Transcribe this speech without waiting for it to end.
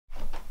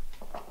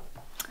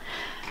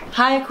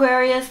Hi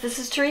Aquarius, this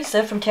is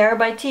Teresa from Tarot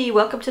by T.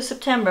 Welcome to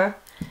September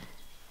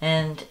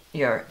and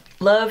your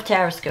Love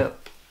TarotScope.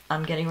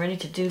 I'm getting ready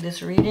to do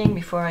this reading.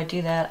 Before I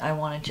do that, I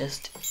want to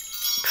just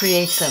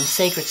create some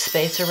sacred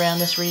space around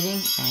this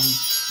reading and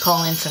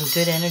call in some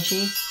good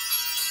energy.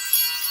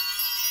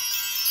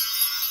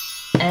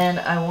 And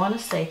I want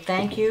to say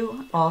thank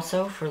you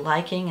also for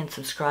liking and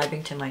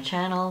subscribing to my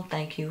channel.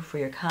 Thank you for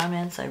your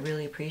comments. I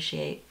really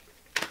appreciate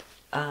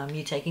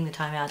you taking the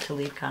time out to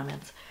leave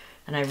comments.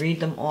 And I read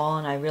them all,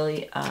 and I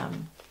really, I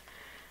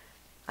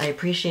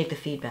appreciate the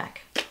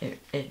feedback.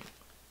 It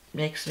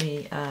makes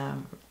me,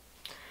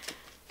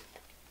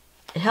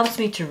 it helps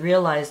me to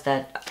realize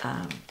that,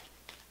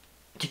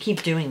 to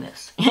keep doing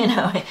this, you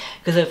know,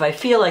 because if I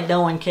feel like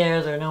no one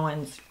cares or no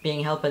one's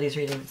being helped by these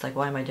readings, it's like,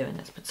 why am I doing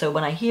this? But so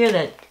when I hear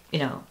that, you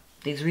know,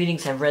 these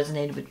readings have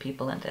resonated with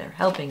people and they're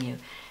helping you,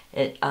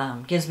 it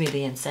gives me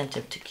the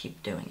incentive to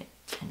keep doing it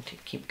and to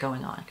keep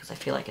going on, because I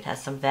feel like it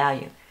has some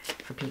value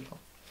for people.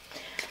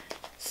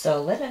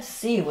 So let us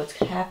see what's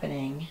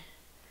happening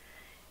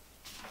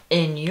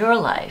in your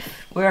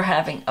life. We're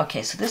having,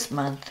 okay, so this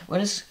month, what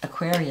does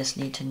Aquarius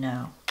need to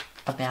know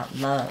about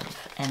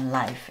love and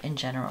life in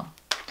general?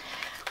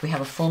 We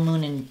have a full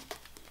moon in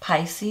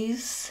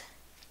Pisces,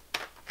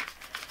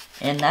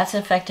 and that's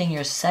affecting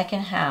your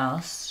second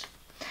house,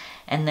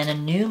 and then a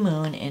new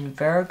moon in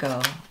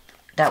Virgo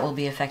that will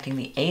be affecting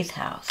the 8th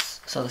house.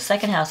 So the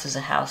second house is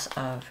a house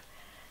of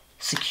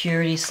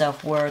security,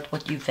 self-worth,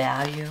 what you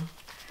value,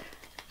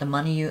 the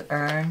money you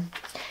earn.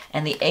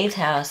 And the 8th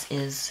house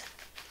is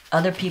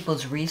other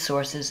people's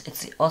resources.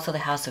 It's also the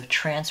house of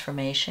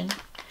transformation,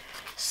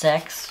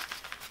 sex,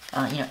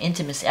 you know,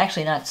 intimacy.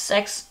 Actually, not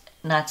sex,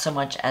 not so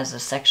much as a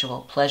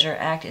sexual pleasure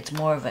act. It's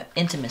more of an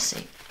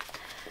intimacy.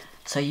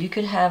 So you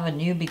could have a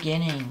new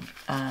beginning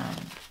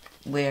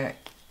where,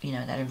 you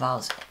know, that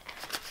involves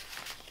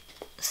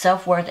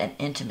self-worth and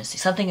intimacy.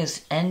 Something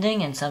is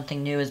ending and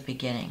something new is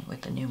beginning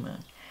with the new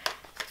moon.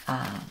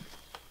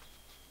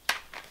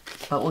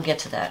 But we'll get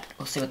to that.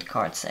 We'll see what the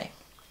cards say.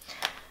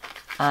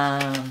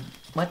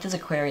 What does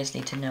Aquarius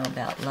need to know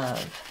about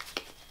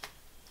love?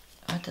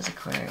 What does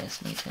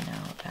Aquarius need to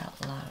know about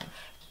love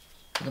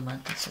for the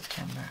month of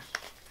September?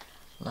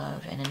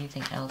 Love and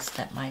anything else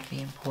that might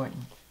be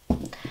important.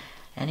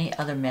 Any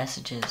other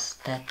messages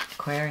that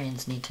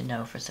Aquarians need to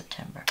know for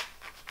September?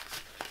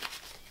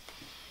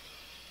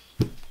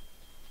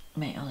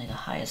 May only the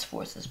highest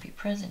forces be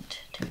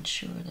present to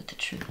ensure that the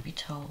truth be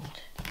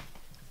told.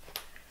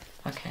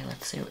 Okay,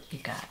 let's see what you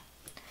got.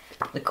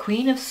 The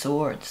Queen of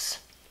Swords.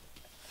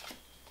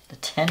 The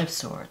 10 of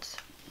Swords.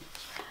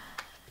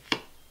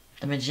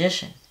 The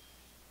Magician.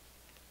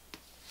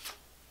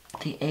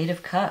 The 8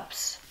 of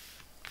Cups.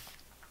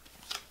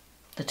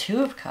 The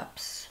 2 of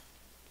Cups.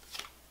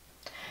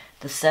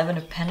 The 7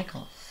 of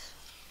Pentacles.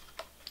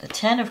 The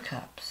 10 of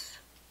Cups.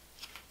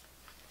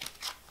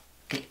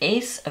 The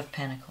Ace of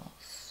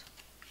Pentacles.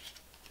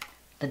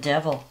 The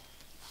Devil.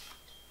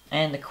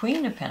 And the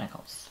Queen of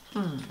Pentacles.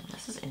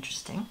 This is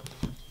interesting.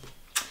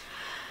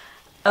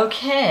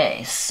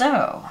 Okay,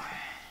 so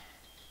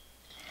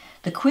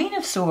the Queen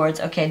of Swords.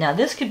 Okay, now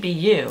this could be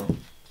you,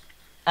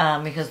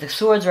 because the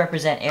swords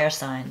represent air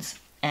signs,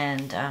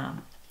 and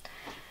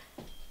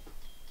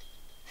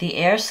the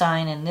air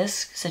sign in this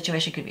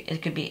situation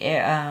could be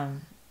air,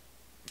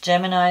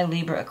 Gemini,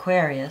 Libra,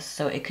 Aquarius.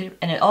 So it could,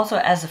 and it also,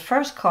 as the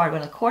first card,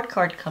 when the court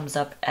card comes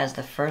up as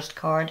the first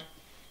card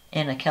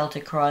in a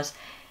Celtic cross,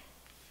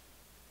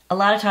 a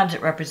lot of times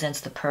it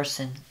represents the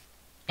person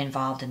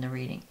involved in the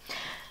reading.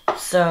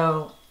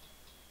 So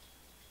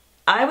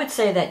I would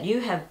say that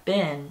you have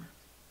been,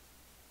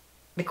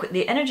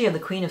 the energy of the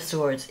Queen of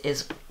Swords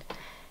is,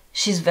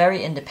 she's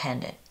very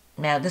independent.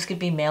 Now this could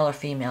be male or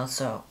female,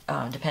 so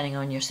depending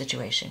on your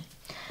situation.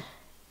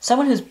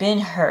 Someone who's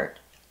been hurt,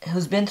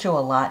 who's been through a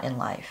lot in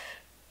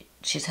life.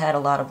 She's had a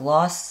lot of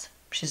loss.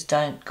 She's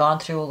gone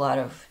through a lot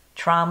of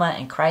trauma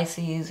and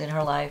crises in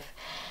her life.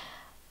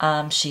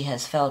 She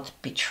has felt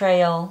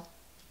betrayal.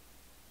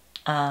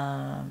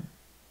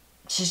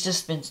 She's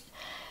just been,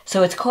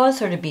 so it's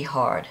caused her to be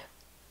hard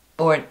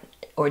or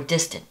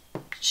distant.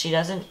 She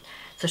doesn't,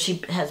 so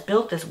she has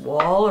built this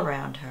wall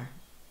around her.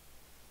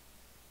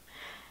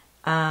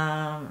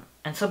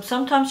 And so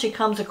sometimes she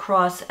comes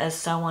across as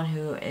someone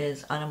who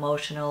is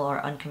unemotional or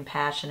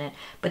uncompassionate,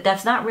 but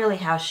that's not really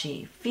how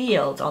she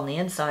feels on the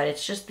inside.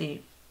 It's just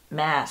the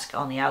mask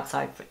on the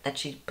outside that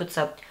she puts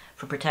up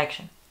for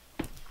protection.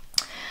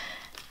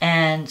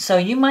 And so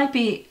you might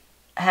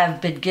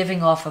have been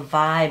giving off a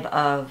vibe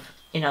of,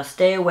 you know,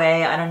 stay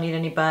away, I don't need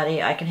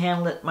anybody, I can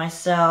handle it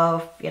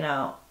myself, you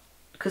know,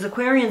 because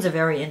Aquarians are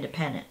very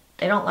independent.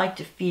 They don't like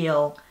to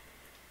feel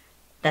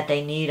that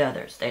they need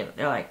others. They're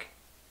like,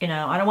 you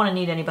know, I don't want to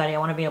need anybody, I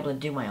want to be able to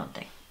do my own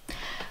thing.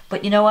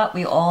 But you know what?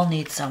 We all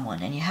need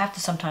someone, and you have to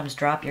sometimes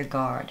drop your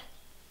guard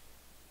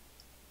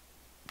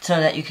so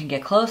that you can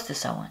get close to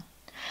someone.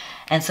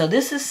 And so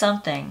this is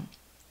something,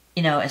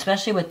 you know,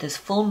 especially with this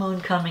full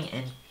moon coming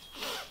in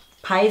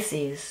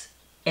Pisces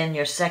in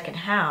your second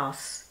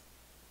house,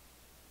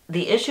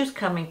 the issues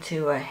coming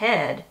to a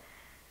head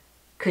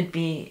could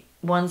be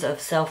ones of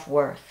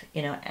self-worth.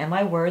 You know, am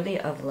I worthy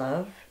of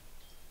love?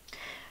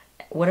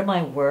 What am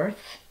I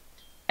worth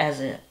as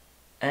an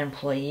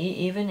employee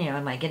even? You know,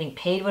 am I getting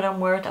paid what I'm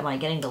worth? Am I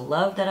getting the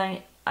love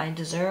that I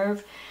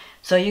deserve?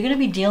 So you're going to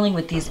be dealing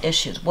with these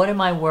issues. What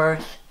am I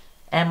worth?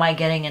 Am I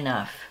getting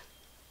enough?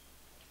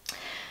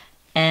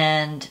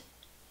 And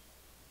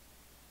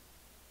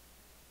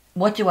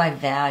what do I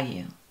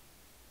value?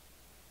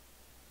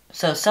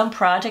 So some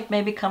project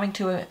may be coming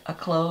to a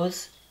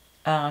close,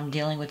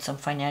 dealing with some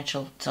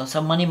financial, so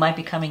some money might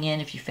be coming in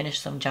if you finish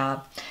some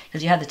job,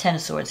 because you have the Ten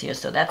of Swords here,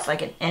 so that's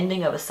like an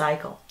ending of a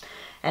cycle.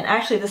 And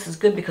actually this is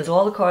good because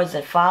all the cards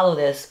that follow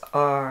this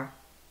are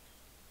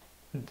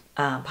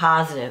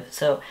positive.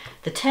 So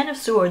the Ten of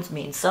Swords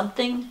means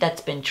something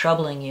that's been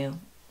troubling you,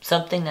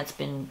 something that's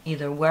been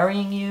either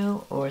worrying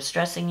you or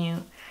stressing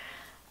you,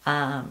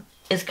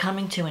 is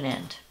coming to an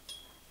end.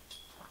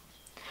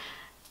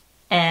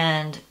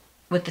 And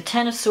with the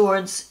Ten of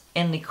Swords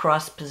in the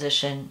cross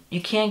position,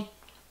 you can't,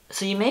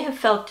 so you may have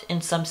felt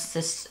in some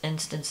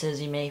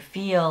instances, you may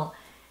feel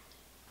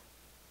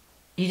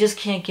you just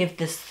can't give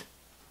this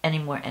any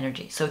more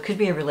energy. So it could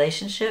be a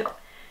relationship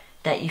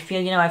that you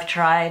feel, you know, I've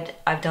tried,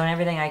 I've done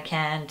everything I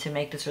can to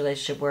make this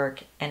relationship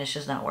work, and it's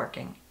just not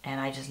working,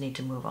 and I just need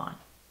to move on.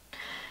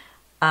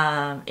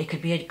 It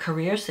could be a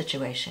career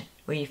situation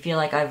where you feel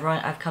like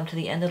I've come to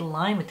the end of the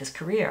line with this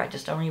career. I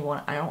just don't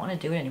want to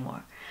do it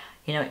anymore.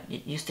 You know,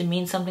 it used to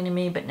mean something to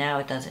me, but now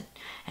it doesn't.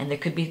 And there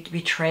could be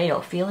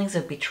betrayal, feelings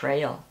of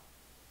betrayal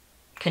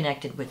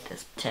connected with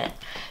this 10.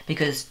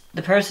 Because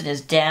the person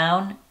is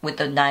down with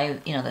the knife,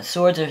 you know, the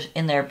swords are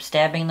in there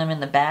stabbing them in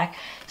the back.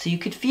 So you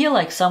could feel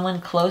like someone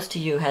close to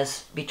you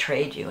has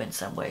betrayed you in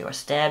some way or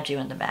stabbed you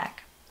in the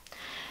back.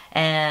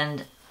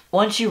 And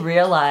once you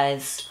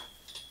realize,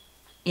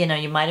 you know,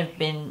 you might have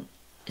been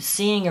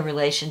seeing a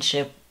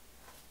relationship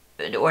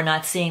or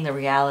not seeing the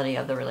reality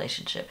of the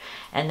relationship.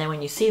 And then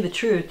when you see the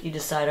truth, you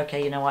decide,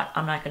 okay, you know what?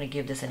 I'm not going to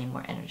give this any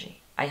more energy.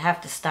 I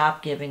have to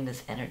stop giving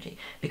this energy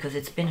because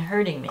it's been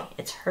hurting me.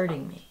 It's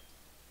hurting me.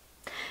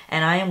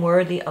 And I am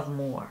worthy of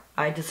more.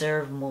 I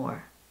deserve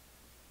more.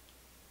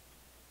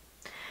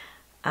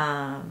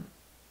 And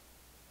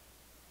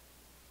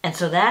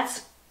so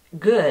that's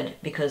good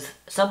because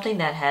something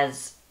that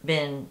has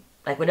been,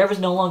 like whatever's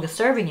no longer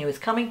serving you is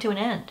coming to an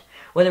end.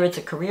 Whether it's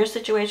a career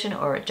situation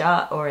or a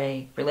job or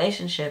a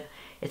relationship,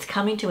 it's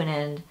coming to an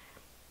end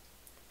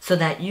so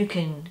that you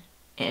can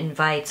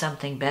invite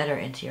something better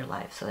into your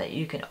life, so that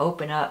you can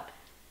open up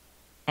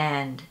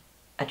and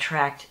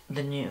attract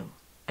the new,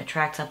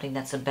 attract something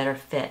that's a better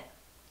fit.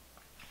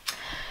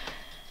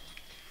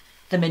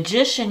 The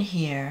Magician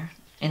here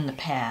in the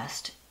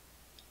past,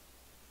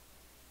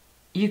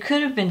 you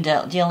could have been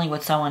dealing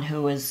with someone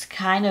who was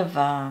kind of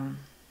a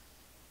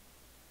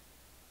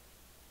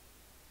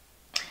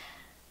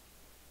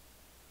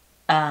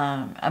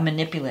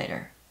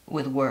manipulator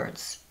with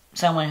words.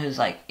 Someone who's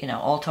like, you know,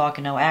 all talk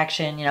and no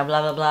action, you know,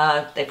 blah, blah,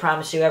 blah. They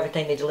promise you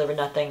everything, they deliver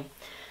nothing.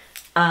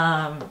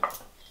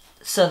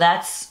 So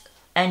that's,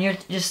 and you're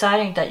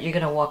deciding that you're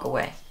going to walk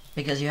away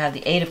because you have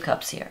the Eight of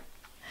Cups here.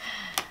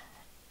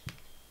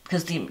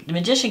 Because the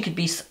Magician could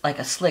be like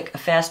a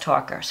fast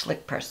talker,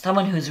 slick person.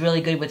 Someone who's really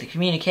good with the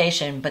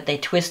communication, but they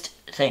twist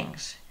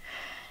things.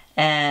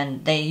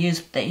 And they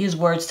use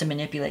words to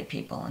manipulate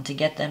people and to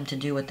get them to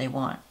do what they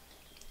want.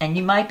 And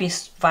you might be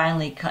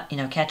finally, you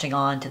know, catching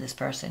on to this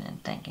person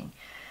and thinking,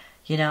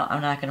 you know,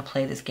 I'm not going to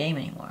play this game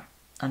anymore.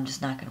 I'm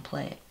just not going to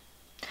play it.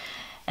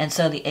 And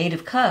so the Eight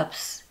of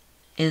Cups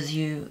is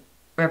you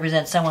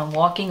represent someone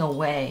walking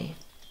away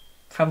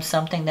from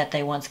something that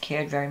they once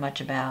cared very much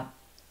about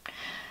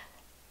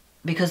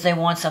because they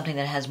want something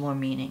that has more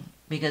meaning.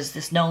 Because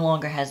this no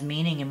longer has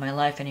meaning in my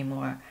life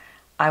anymore.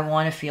 I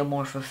want to feel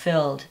more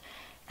fulfilled,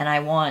 and I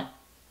want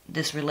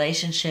this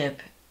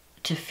relationship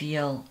to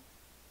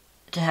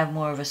have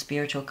more of a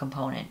spiritual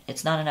component.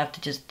 It's not enough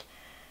to just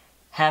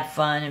have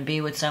fun and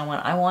be with someone.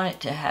 I want it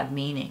to have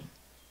meaning.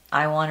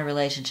 I want a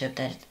relationship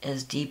that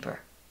is deeper,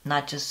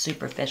 not just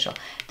superficial.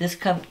 This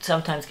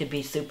sometimes could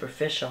be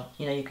superficial.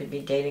 You know, you could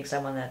be dating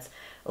someone that's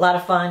a lot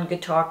of fun,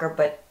 good talker,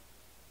 but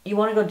you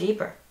want to go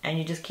deeper, and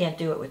you just can't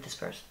do it with this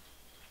person.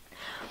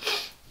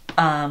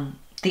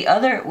 The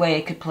other way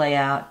it could play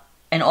out,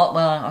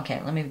 well,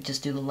 okay, let me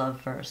just do the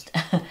love first.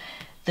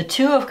 The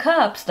Two of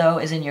Cups, though,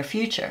 is in your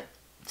future.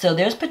 So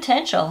there's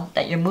potential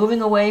that you're moving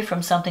away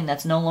from something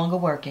that's no longer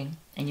working,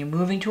 and you're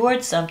moving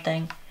towards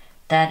something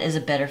that is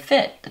a better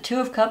fit. The Two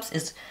of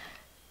Cups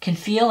can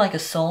feel like a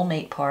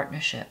soulmate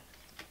partnership.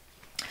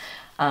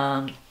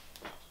 And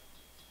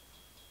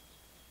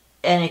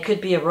it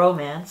could be a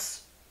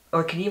romance,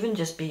 or it could even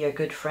just be a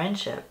good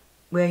friendship,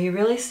 where you're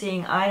really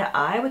seeing eye to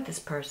eye with this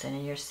person,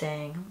 and you're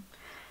saying,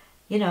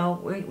 you know,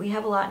 we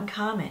have a lot in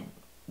common.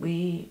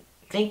 We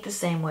think the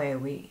same way.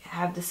 We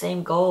have the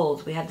same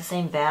goals. We have the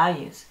same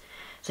values.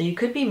 So you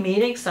could be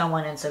meeting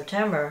someone in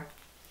September,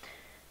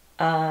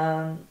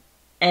 and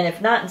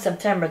if not in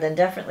September, then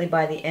definitely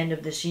by the end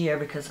of this year,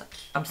 because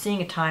I'm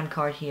seeing a time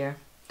card here.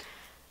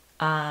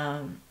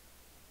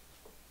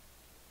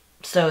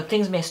 So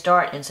things may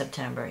start in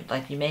September.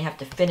 Like you may have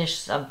to finish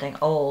something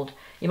old.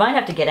 You might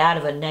have to get out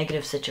of a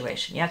negative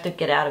situation. You have to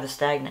get out of a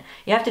stagnant.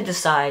 You have to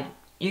decide,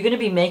 you're going to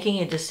be making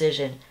a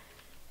decision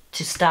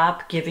to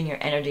stop giving your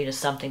energy to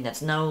something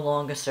that's no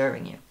longer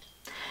serving you.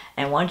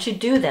 And once you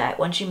do that,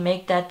 once you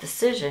make that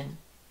decision,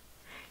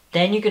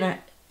 then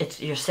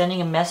you're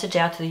sending a message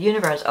out to the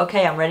universe.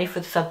 Okay, I'm ready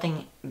for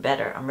something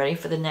better. I'm ready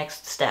for the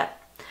next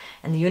step.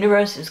 And the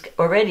universe is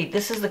already,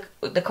 this is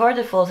the card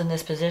that falls in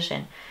this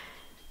position,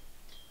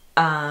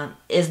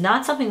 is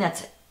not something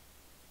that's,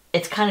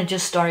 it's kind of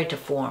just starting to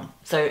form.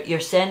 So you're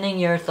sending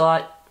your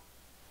thought,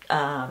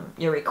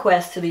 your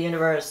request to the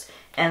universe,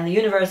 and the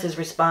universe is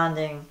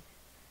responding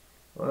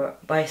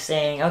by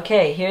saying,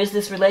 okay, here's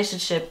this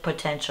relationship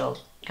potential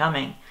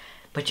coming,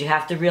 but you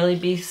have to really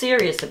be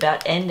serious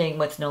about ending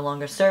what's no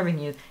longer serving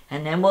you,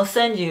 and then we'll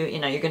send you,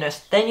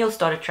 then you'll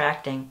start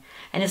attracting.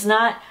 And it's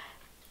not,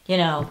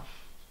 it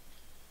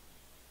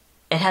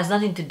has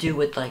nothing to do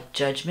with like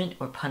judgment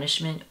or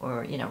punishment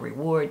or,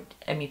 reward.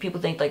 I mean, people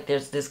think like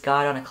there's this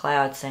God on a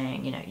cloud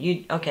saying,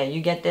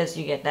 you get this,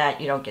 you get that,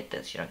 you don't get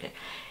this, you don't get.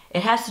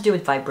 It has to do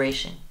with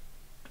vibration,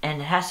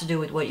 and it has to do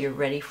with what you're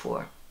ready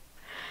for.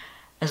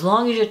 As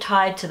long as you're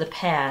tied to the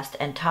past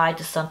and tied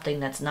to something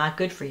that's not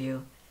good for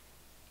you,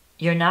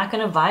 you're not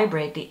going to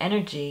vibrate the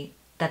energy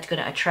that's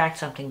going to attract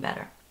something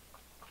better,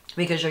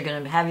 because you're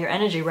going to have your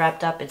energy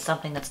wrapped up in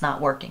something that's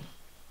not working.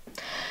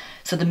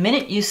 So the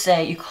minute you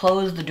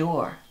close the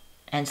door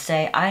and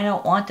say, I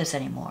don't want this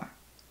anymore,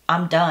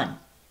 I'm done,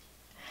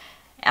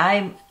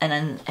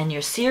 and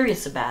you're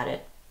serious about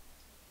it,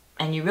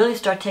 and you really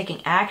start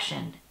taking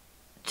action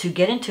to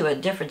get into a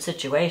different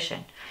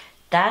situation,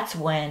 that's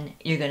when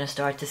you're going to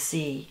start to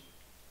see,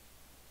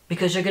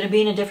 because you're going to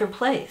be in a different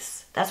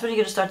place. That's when you're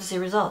going to start to see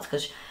results,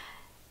 because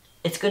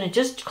it's going to,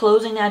 just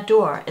closing that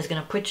door is going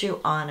to put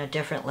you on a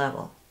different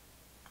level.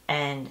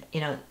 And,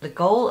 the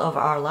goal of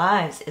our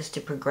lives is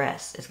to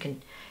progress,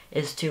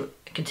 is to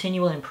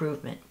continual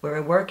improvement. We're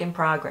a work in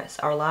progress.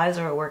 Our lives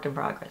are a work in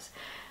progress.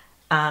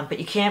 But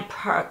you can't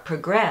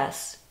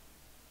progress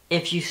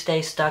if you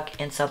stay stuck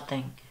in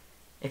something,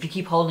 if you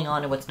keep holding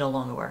on to what's no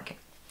longer working.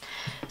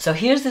 So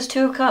here's this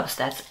Two of Cups.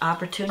 That's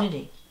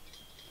opportunity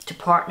to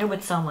partner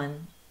with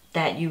someone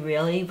that you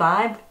really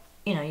vibe,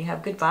 you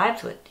have good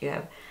vibes with. You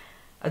have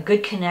a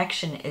good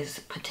connection.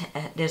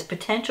 There's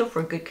potential for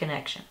a good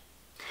connection.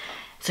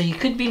 So you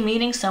could be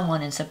meeting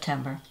someone in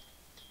September,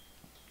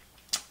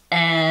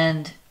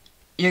 and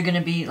you're going to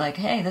be like,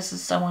 hey, this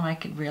is someone I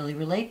could really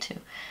relate to.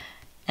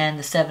 And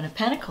the Seven of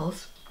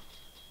Pentacles,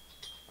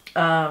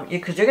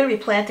 because you're going to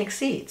be planting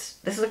seeds.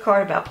 This is a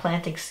card about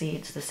planting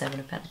seeds, the Seven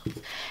of Pentacles,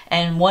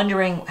 and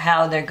wondering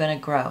how they're going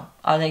to grow.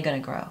 Are they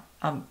going to grow?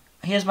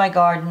 Here's my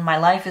garden. My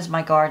life is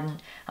my garden.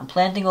 I'm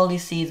planting all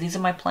these seeds. These are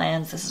my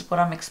plans. This is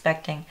what I'm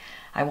expecting.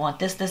 I want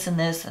this, this, and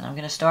this, and I'm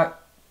going to start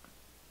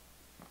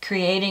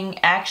creating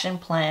action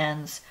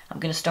plans. I'm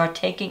going to start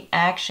taking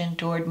action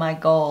toward my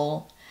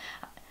goal.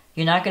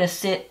 You're not going to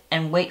sit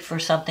and wait for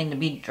something to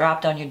be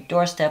dropped on your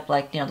doorstep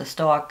like, the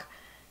stork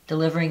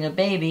delivering a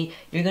baby.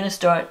 You're going to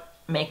start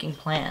making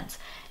plans.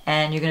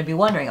 And you're going to be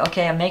wondering,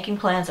 okay, I'm making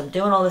plans. I'm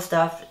doing all this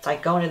stuff. It's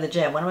like going to the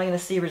gym. When am I going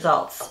to see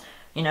results?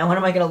 When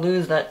am I going to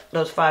lose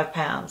those 5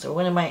 pounds? Or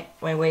when am my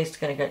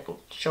waist going to get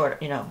shorter,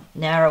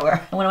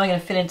 narrower? When am I going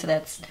to fit into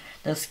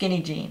those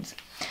skinny jeans?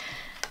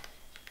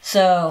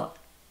 So,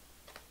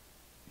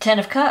 10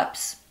 of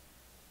Cups.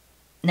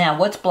 Now,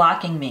 what's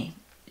blocking me?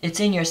 It's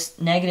in your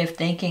negative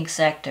thinking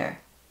sector.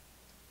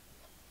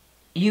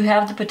 You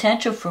have the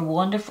potential for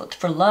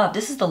love.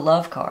 This is the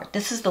love card.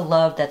 This is the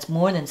love that's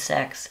more than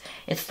sex.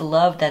 It's the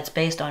love that's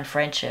based on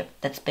friendship,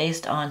 that's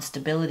based on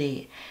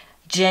stability,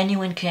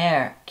 genuine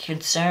care,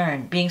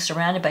 concern, being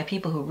surrounded by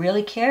people who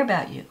really care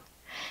about you.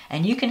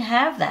 And you can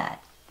have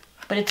that,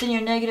 but it's in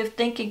your negative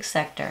thinking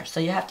sector. So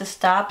you have to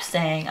stop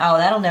saying, oh,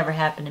 that'll never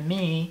happen to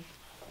me.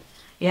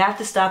 You have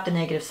to stop the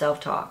negative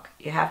self-talk.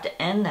 You have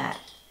to end that.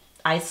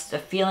 The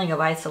feeling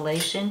of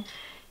isolation.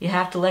 You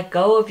have to let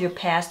go of your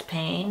past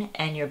pain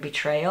and your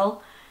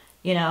betrayal.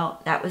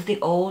 That was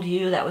the old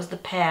you. That was the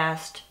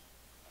past.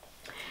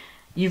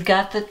 You've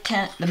got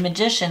the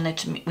Magician,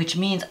 which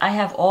means I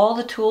have all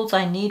the tools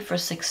I need for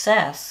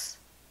success.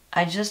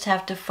 I just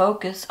have to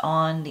focus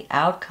on the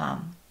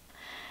outcome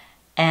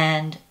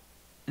and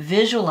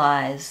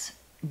visualize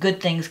good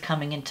things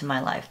coming into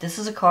my life. This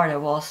is a card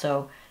of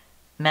also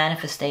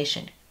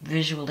manifestation,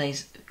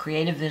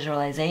 creative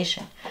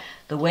visualization.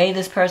 The way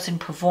this person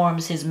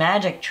performs his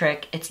magic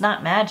trick, it's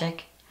not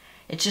magic.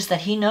 It's just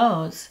that he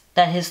knows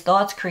that his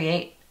thoughts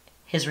create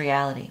his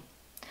reality.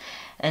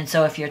 And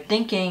so if you're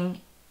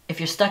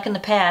stuck in the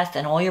past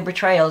and all your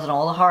betrayals and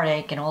all the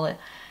heartache and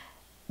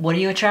what are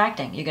you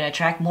attracting? You're going to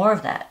attract more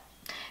of that.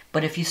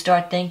 But if you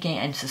start thinking,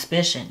 and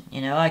suspicion,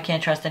 I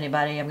can't trust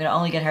anybody, I'm going to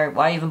only get hurt,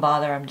 why even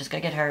bother, I'm just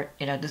going to get hurt,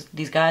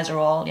 these guys are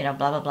all, blah,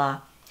 blah,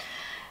 blah.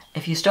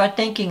 If you start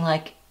thinking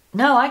like,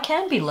 no, I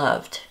can be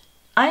loved.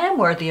 I am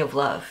worthy of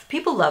love.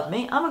 People love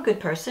me. I'm a good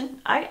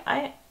person.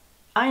 I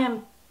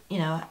am,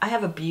 I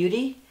have a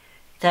beauty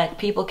that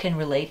people can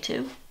relate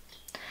to.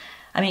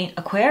 I mean,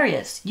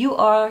 Aquarius, you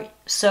are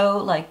so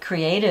like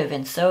creative,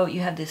 and so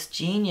you have this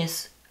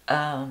genius,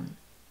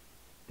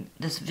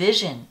 this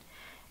vision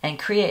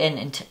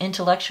and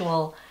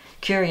intellectual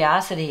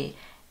curiosity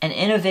and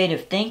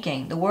innovative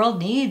thinking. The world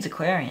needs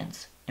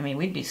Aquarians. I mean,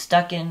 we'd be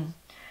stuck in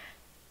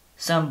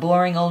some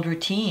boring old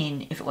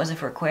routine if it wasn't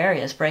for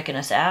Aquarius breaking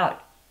us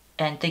out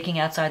and thinking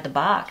outside the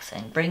box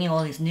and bringing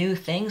all these new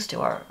things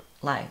to our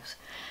lives.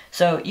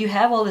 So you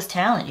have all this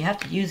talent. You have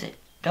to use it.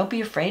 Don't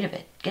be afraid of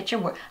it. Get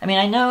your work. I mean,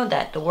 I know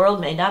that the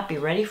world may not be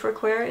ready for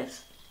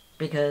Aquarius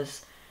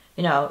because,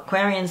 you know,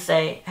 Aquarians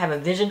say have a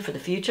vision for the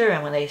future,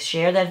 and when they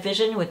share that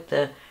vision with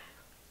the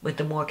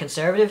more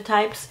conservative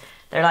types,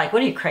 they're like,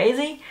 "What, are you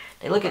crazy?"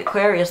 They look at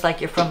Aquarius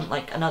like you're from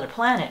like another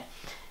planet.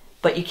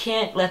 But you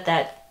can't let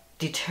that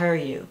deter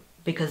you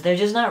because they're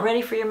just not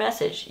ready for your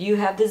message. You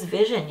have this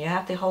vision. You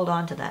have to hold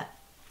on to that.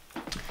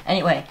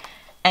 Anyway,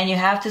 and you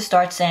have to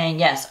start saying,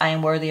 yes, I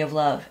am worthy of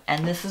love.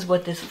 And this is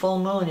what this full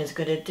moon is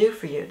going to do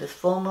for you. This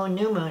full moon,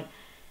 new moon.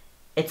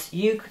 It's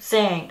you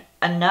saying,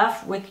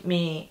 enough with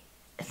me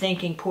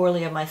thinking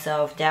poorly of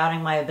myself,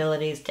 doubting my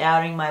abilities,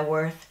 doubting my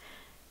worth.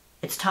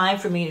 It's time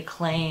for me to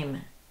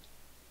claim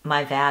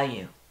my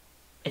value.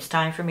 It's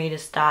time for me to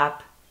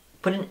stop,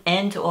 put an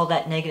end to all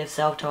that negative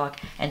self-talk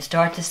and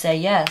start to say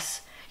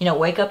yes. You know,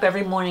 wake up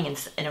every morning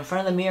and in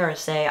front of the mirror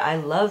say, I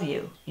love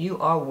you. You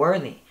are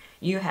worthy.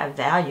 You have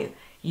value.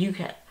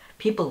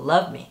 People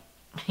love me.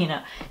 You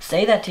know,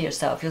 say that to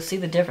yourself. You'll see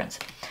the difference.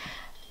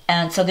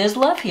 And so there's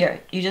love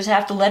here. You just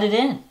have to let it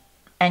in.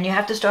 And you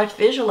have to start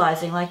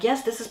visualizing like,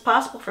 yes, this is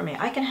possible for me.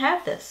 I can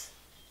have this.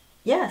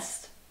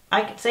 Yes.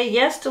 I can say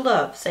yes to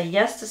love. Say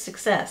yes to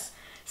success.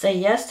 Say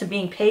yes to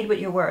being paid what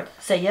you're worth.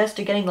 Say yes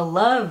to getting the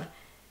love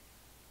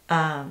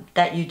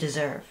that you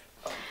deserve.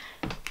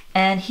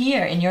 And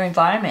here in your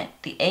environment,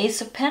 the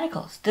Ace of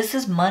Pentacles. This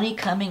is money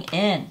coming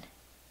in.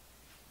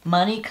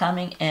 Money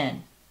coming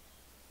in.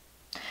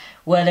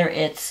 Whether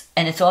it's,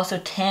 and it's also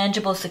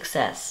tangible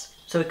success.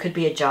 So it could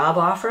be a job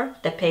offer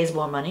that pays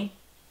more money.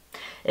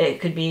 It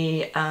could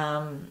be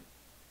that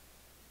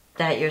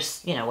you're,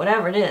 you know,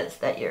 whatever it is,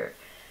 that you're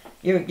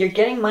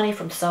getting money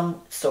from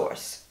some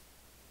source.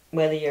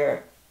 Whether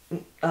you're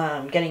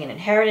getting an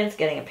inheritance,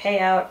 getting a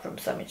payout from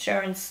some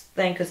insurance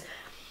thing, because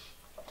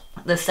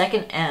the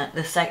second and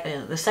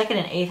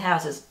eighth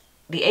houses,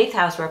 the eighth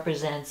house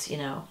represents, you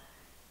know,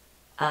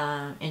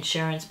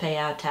 insurance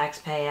payout, tax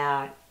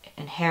payout,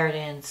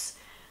 inheritance,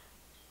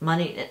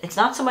 money. It's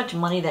not so much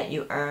money that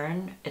you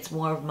earn, it's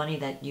more of money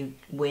that you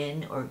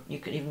win, or you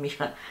could even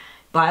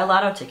buy a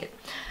lotto ticket.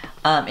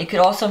 It could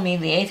also mean,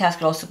 the eighth house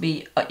could also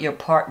be your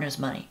partner's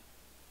money.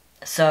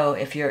 So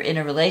if you're in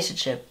a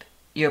relationship,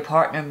 your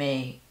partner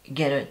may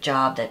get a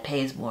job that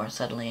pays more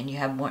suddenly and you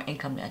have more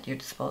income at your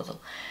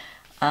disposal.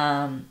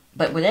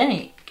 But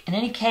in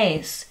any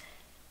case,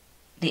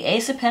 the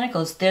Ace of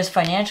Pentacles, there's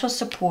financial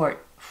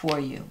support for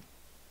you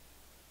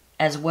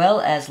as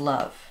well as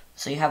love.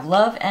 So you have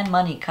love and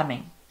money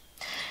coming.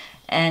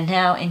 And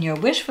now in your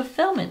wish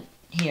fulfillment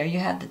here, you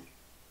have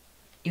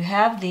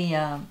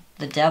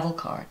the Devil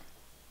card.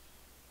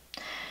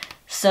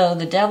 So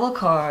the Devil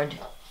card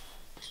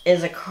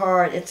is a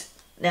card,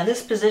 now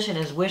this position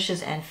is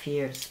wishes and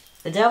fears.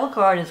 The Devil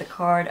card is a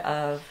card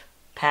of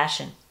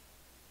passion,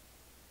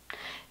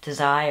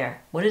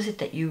 desire. What is it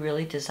that you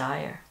really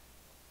desire?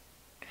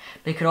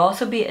 But it could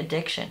also be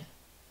addiction.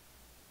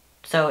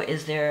 So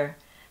is there,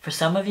 for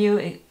some of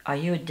you, are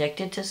you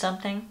addicted to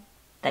something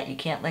that you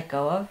can't let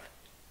go of?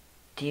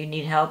 Do you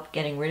need help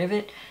getting rid of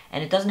it?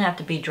 And it doesn't have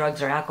to be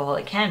drugs or alcohol.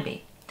 It can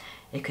be.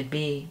 It could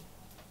be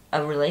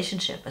a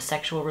relationship, a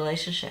sexual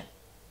relationship.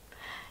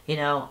 You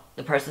know,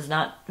 the person's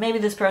not, maybe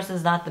this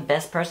person's not the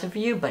best person for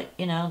you, but,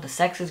 you know, the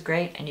sex is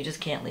great and you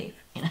just can't leave,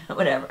 you know,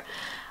 whatever.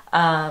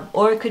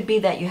 Or it could be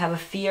that you have a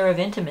fear of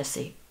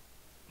intimacy,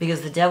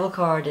 because the Devil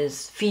card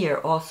is fear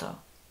also.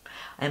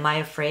 Am I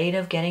afraid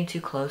of getting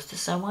too close to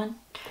someone?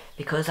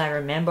 Because I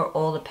remember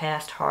all the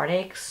past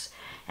heartaches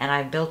and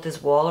I've built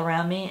this wall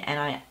around me,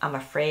 and I'm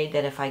afraid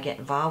that if I get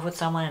involved with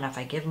someone and if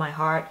I give my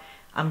heart,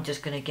 I'm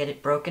just going to get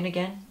it broken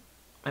again.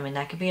 I mean,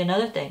 that could be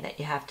another thing that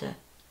you have to...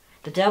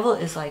 The Devil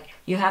is like,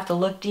 you have to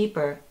look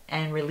deeper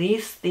and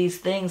release these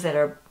things that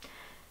are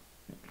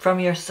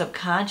from your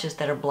subconscious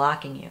that are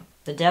blocking you.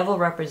 The Devil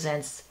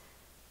represents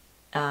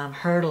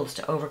hurdles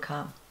to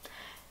overcome.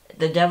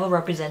 The Devil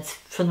represents,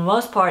 for the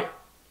most part,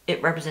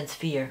 it represents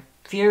fear.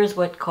 Fear is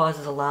what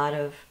causes a lot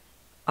of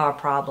our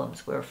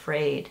problems. We're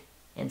afraid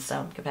in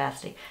some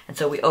capacity. And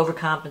so we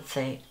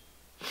overcompensate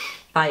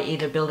by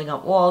either building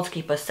up walls,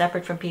 keep us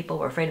separate from people.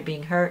 We're afraid of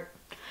being hurt.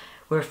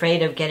 We're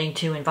afraid of getting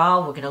too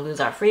involved. We're going to lose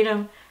our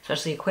freedom.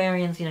 Especially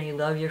Aquarians, you know, you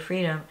love your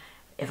freedom.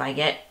 If I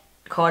get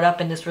caught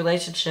up in this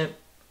relationship,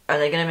 are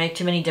they going to make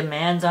too many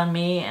demands on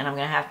me and I'm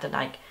going to have to,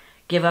 like,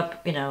 give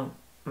up, you know,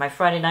 my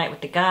Friday night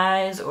with the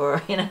guys,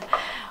 or, you know,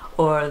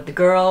 or the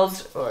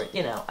girls, or,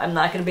 you know, I'm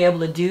not going to be able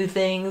to do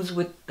things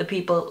with the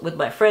people, with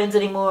my friends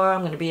anymore.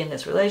 I'm going to be in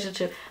this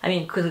relationship. I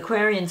mean, because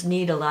Aquarians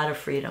need a lot of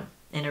freedom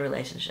in a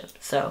relationship.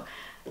 So,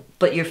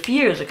 but your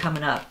fears are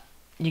coming up.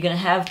 you're going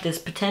to have this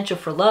potential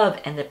for love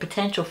and the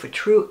potential for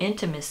true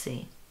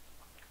intimacy.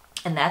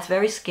 And that's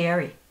very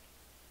scary.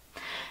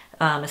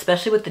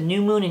 Especially with the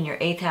new moon in your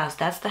 8th house.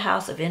 That's the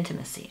house of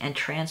intimacy and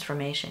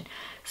transformation.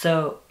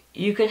 So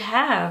you could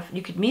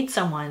meet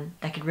someone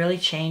that could really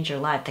change your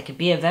life. That could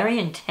be a very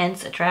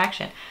intense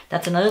attraction.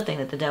 That's another thing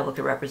that the devil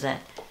could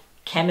represent.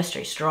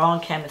 Chemistry, strong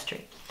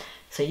chemistry.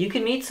 So you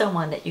could meet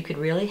someone that you could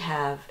really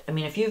have. I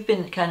mean, if you've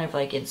been kind of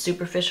like in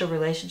superficial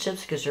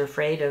relationships because you're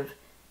afraid of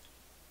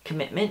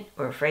commitment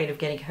or afraid of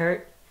getting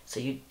hurt, so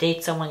you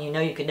date someone you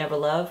know you could never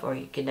love or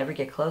you could never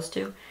get close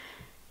to,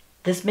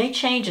 this may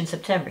change in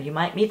September. You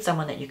might meet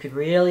someone that you could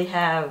really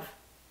have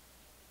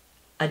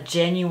a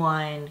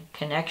genuine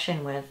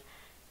connection with,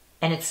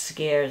 and it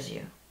scares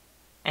you.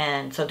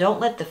 And so don't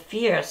let the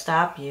fear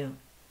stop you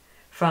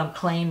from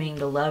claiming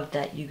the love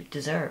that you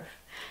deserve.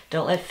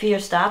 Don't let fear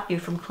stop you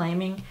from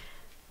claiming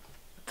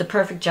the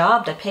perfect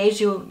job that pays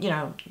you, you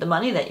know, the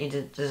money that you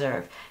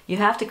deserve. You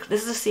have to,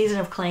 this is a season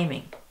of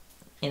claiming.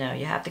 You know,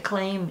 you have to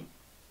claim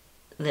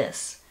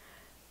this.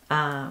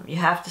 You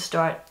have to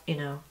start, you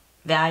know,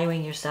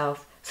 valuing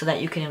yourself so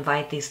that you can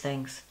invite these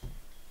things.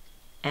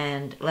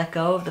 And let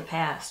go of the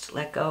past.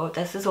 Let go.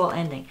 This is all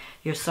ending.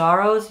 Your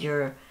sorrows,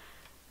 your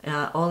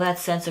all that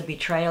sense of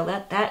betrayal,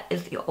 that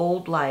is the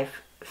old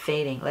life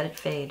fading. Let it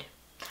fade.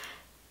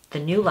 The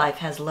new life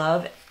has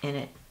love in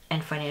it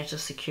and financial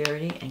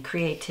security and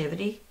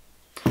creativity.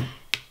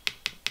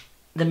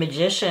 The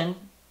magician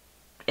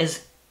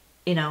is,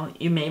 you know,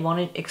 you may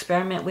want to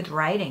experiment with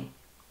writing.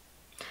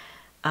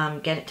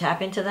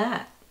 Tap into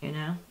that, you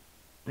know.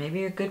 Maybe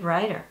you're a good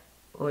writer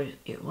or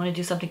you want to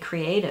do something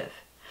creative.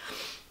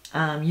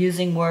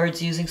 Using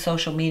words, using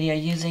social media,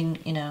 using,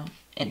 you know,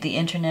 the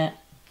internet.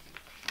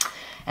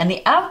 And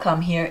the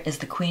outcome here is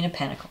the Queen of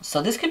Pentacles.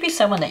 So this could be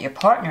someone that you're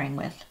partnering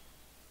with.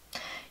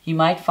 You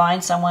might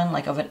find someone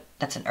like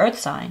that's an earth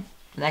sign.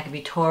 And that could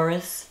be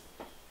Taurus,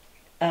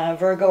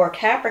 Virgo, or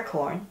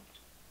Capricorn.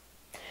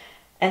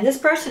 And this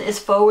person is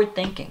forward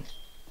thinking.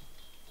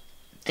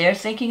 They're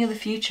thinking of the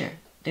future.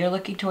 They're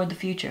looking toward the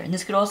future. And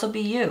this could also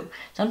be you.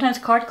 Sometimes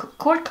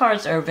court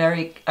cards are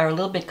a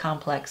little bit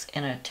complex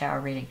in a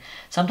tarot reading.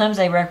 Sometimes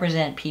they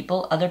represent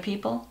people, other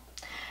people.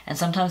 And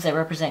sometimes they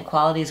represent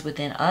qualities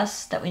within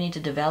us that we need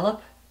to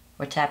develop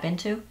or tap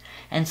into.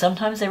 And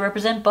sometimes they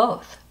represent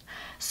both.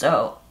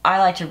 So I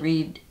like to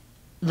read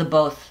the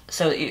both.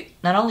 So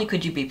not only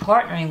could you be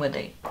partnering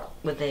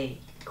with a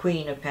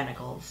Queen of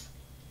Pentacles,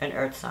 an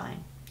earth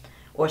sign,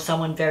 or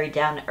someone very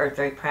down to earth,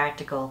 very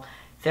practical,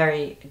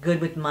 very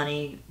good with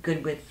money,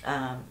 good with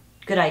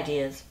good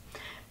ideas.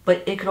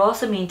 But it could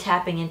also mean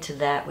tapping into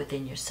that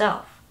within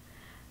yourself.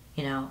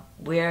 You know,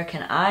 where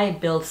can I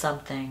build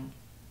something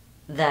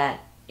that,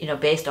 you know,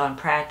 based on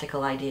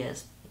practical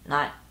ideas,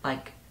 not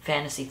like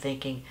fantasy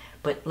thinking,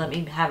 but let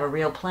me have a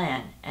real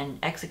plan and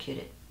execute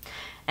it.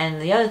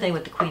 And the other thing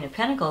with the Queen of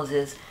Pentacles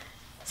is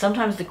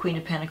sometimes the Queen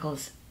of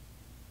Pentacles,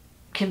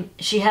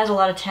 she has a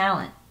lot of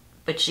talent,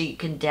 but she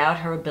can doubt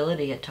her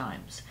ability at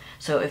times.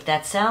 So if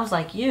that sounds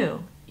like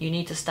you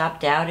need to stop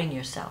doubting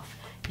yourself.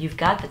 You've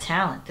got the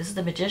talent. This is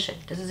the Magician.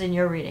 This is in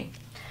your reading.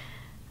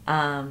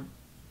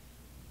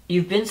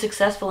 You've been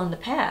successful in the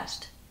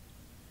past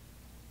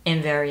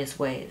in various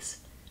ways.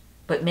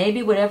 But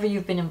maybe whatever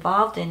you've been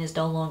involved in is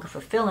no longer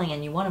fulfilling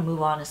and you want to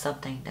move on to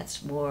something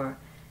that's more,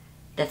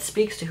 that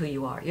speaks to who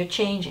you are. You're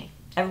changing.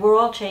 And we're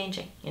all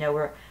changing. You know,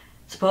 we're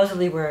supposed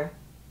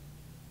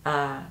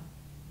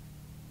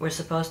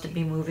to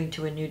be moving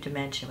to a new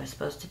dimension. We're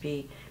supposed to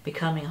be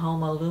becoming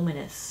homo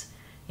luminous.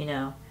 You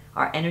know,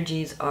 our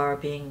energies are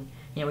being,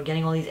 you know, we're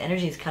getting all these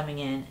energies coming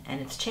in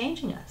and it's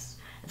changing us.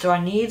 And so our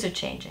needs are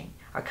changing.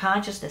 Our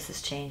consciousness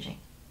is changing.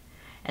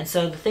 And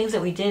so the things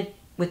that we did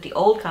with the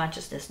old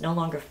consciousness no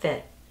longer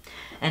fit.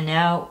 And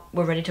now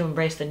we're ready to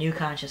embrace the new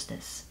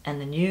consciousness and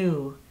the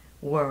new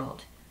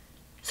world.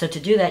 So to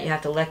do that, you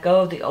have to let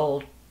go of the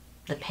old,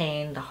 the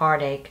pain, the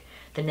heartache,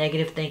 the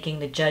negative thinking,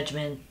 the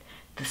judgment,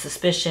 the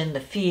suspicion,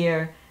 the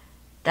fear.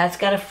 That's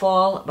got to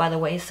fall by the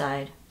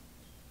wayside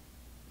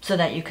so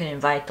that you can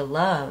invite the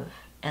love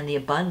and the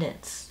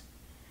abundance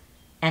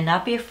and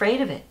not be afraid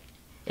of it.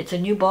 It's a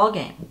new ball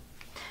game.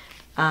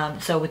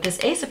 So with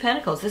this Ace of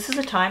Pentacles, this is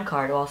a time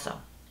card also.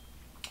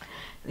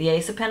 The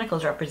Ace of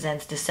Pentacles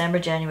represents December,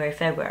 January,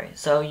 February.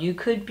 So you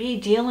could be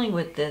dealing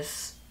with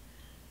this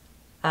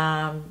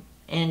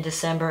in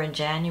December and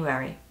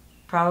January.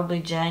 Probably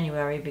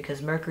January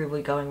because Mercury will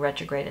be going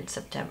retrograde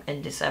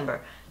in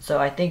December. So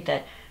I think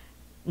that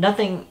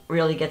nothing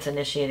really gets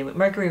initiated. With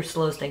Mercury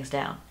slows things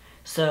down.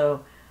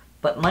 So,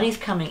 but money's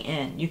coming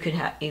in. You could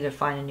either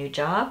find a new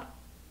job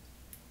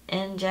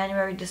in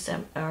January,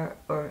 December,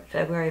 or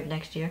February of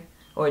next year,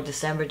 or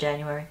December,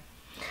 January.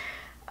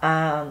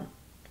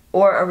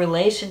 Or a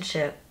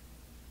relationship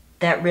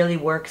that really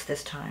works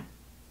this time.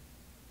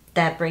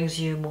 That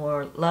brings you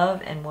more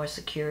love and more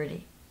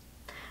security.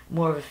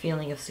 More of a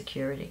feeling of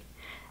security.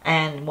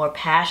 And more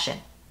passion.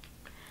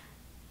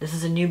 This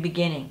is a new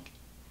beginning.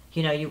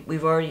 You know,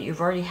 you've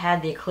already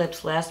had the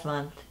eclipse last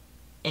month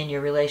in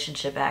your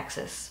relationship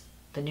axis.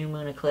 The new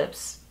moon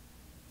eclipse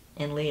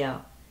in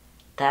Leo.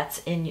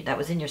 That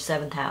was in your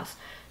 7th house.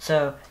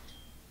 So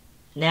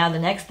now the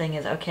next thing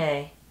is,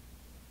 okay,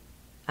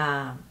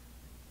 the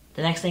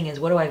next thing is,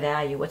 what do I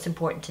value? What's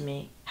important to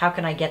me? How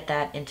can I get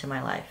that into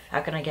my life?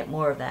 How can I get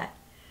more of that?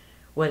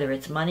 Whether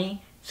it's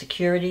money,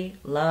 security,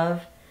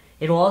 love,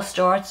 it all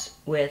starts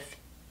with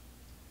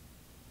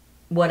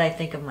what I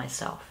think of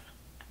myself.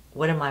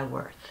 What am I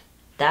worth?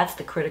 That's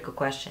the critical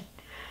question.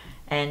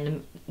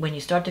 And when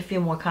you start to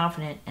feel more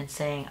confident and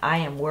saying, I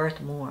am worth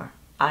more.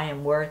 I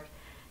am worth,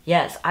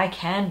 yes, I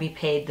can be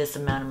paid this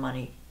amount of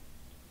money.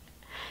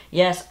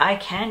 Yes, I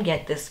can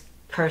get this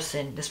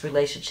person, this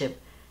relationship,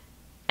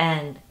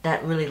 and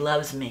that really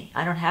loves me.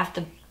 I don't have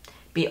to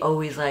be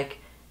always like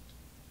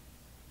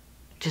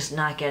just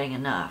not getting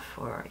enough,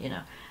 or, you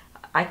know,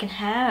 I can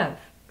have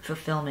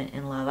fulfillment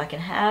in love. I can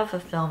have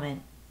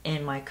fulfillment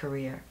in my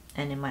career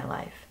and in my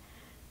life.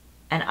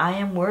 And I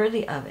am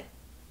worthy of it.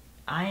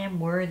 I am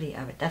worthy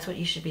of it. That's what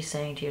you should be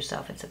saying to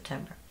yourself in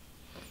September.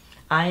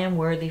 I am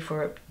worthy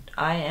for it.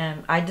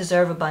 I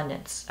deserve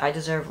abundance. I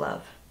deserve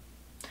love.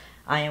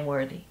 I am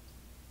worthy.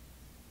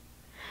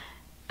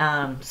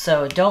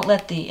 So don't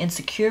let the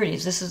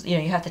insecurities, this is, you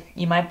know,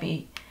 you might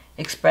be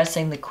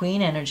expressing the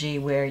Queen energy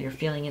where you're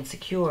feeling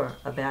insecure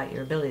about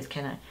your abilities.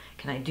 Can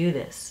I do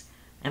this?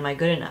 Am I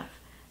good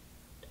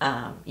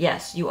enough?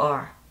 Yes, you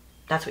are.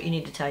 That's what you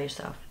need to tell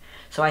yourself.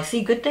 So I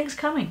see good things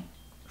coming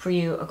for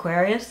you,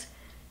 Aquarius.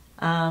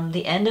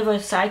 The end of a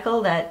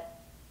cycle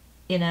that,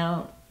 you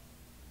know,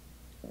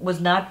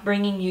 was not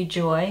bringing you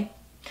joy,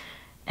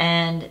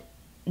 and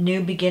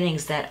new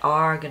beginnings that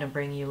are going to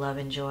bring you love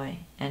and joy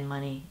and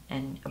money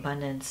and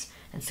abundance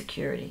and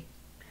security.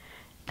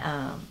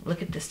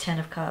 Look at this 10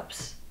 of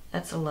Cups.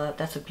 That's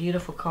a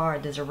beautiful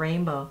card. There's a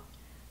rainbow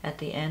at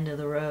the end of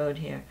the road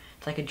here.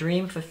 It's like a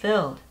dream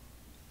fulfilled.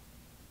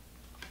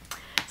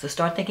 So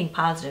start thinking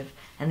positive.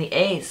 And the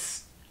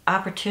Ace,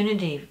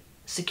 opportunity,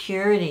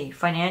 security,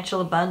 financial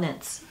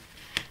abundance.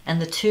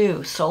 And the 2,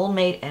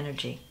 soulmate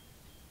energy,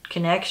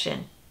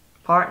 connection,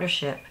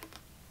 partnership.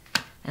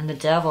 And the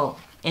Devil,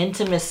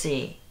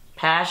 intimacy,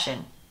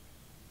 passion.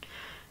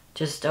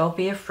 Just don't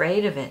be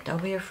afraid of it.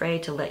 Don't be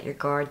afraid to let your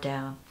guard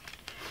down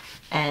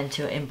and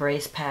to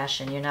embrace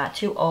passion. You're not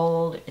too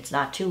old. It's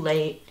not too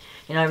late.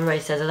 You know, everybody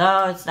says,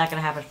 oh, it's not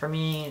going to happen for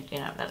me. You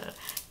know,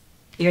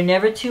 you're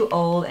never too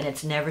old, and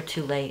it's never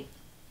too late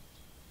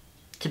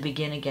to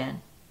begin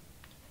again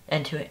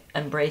and to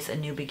embrace a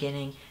new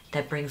beginning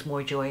that brings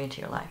more joy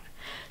into your life.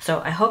 So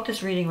I hope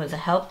this reading was a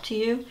help to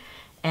you,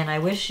 and I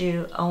wish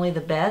you only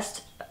the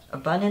best,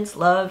 abundance,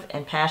 love,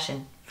 and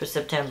passion for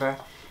September.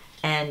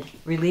 And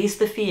release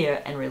the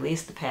fear and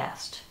release the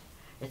past.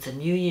 It's a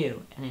new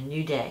you and a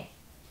new day.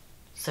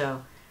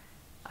 So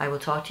I will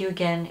talk to you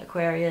again,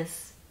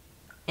 Aquarius,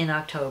 in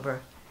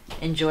October.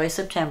 Enjoy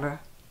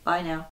September. Bye now.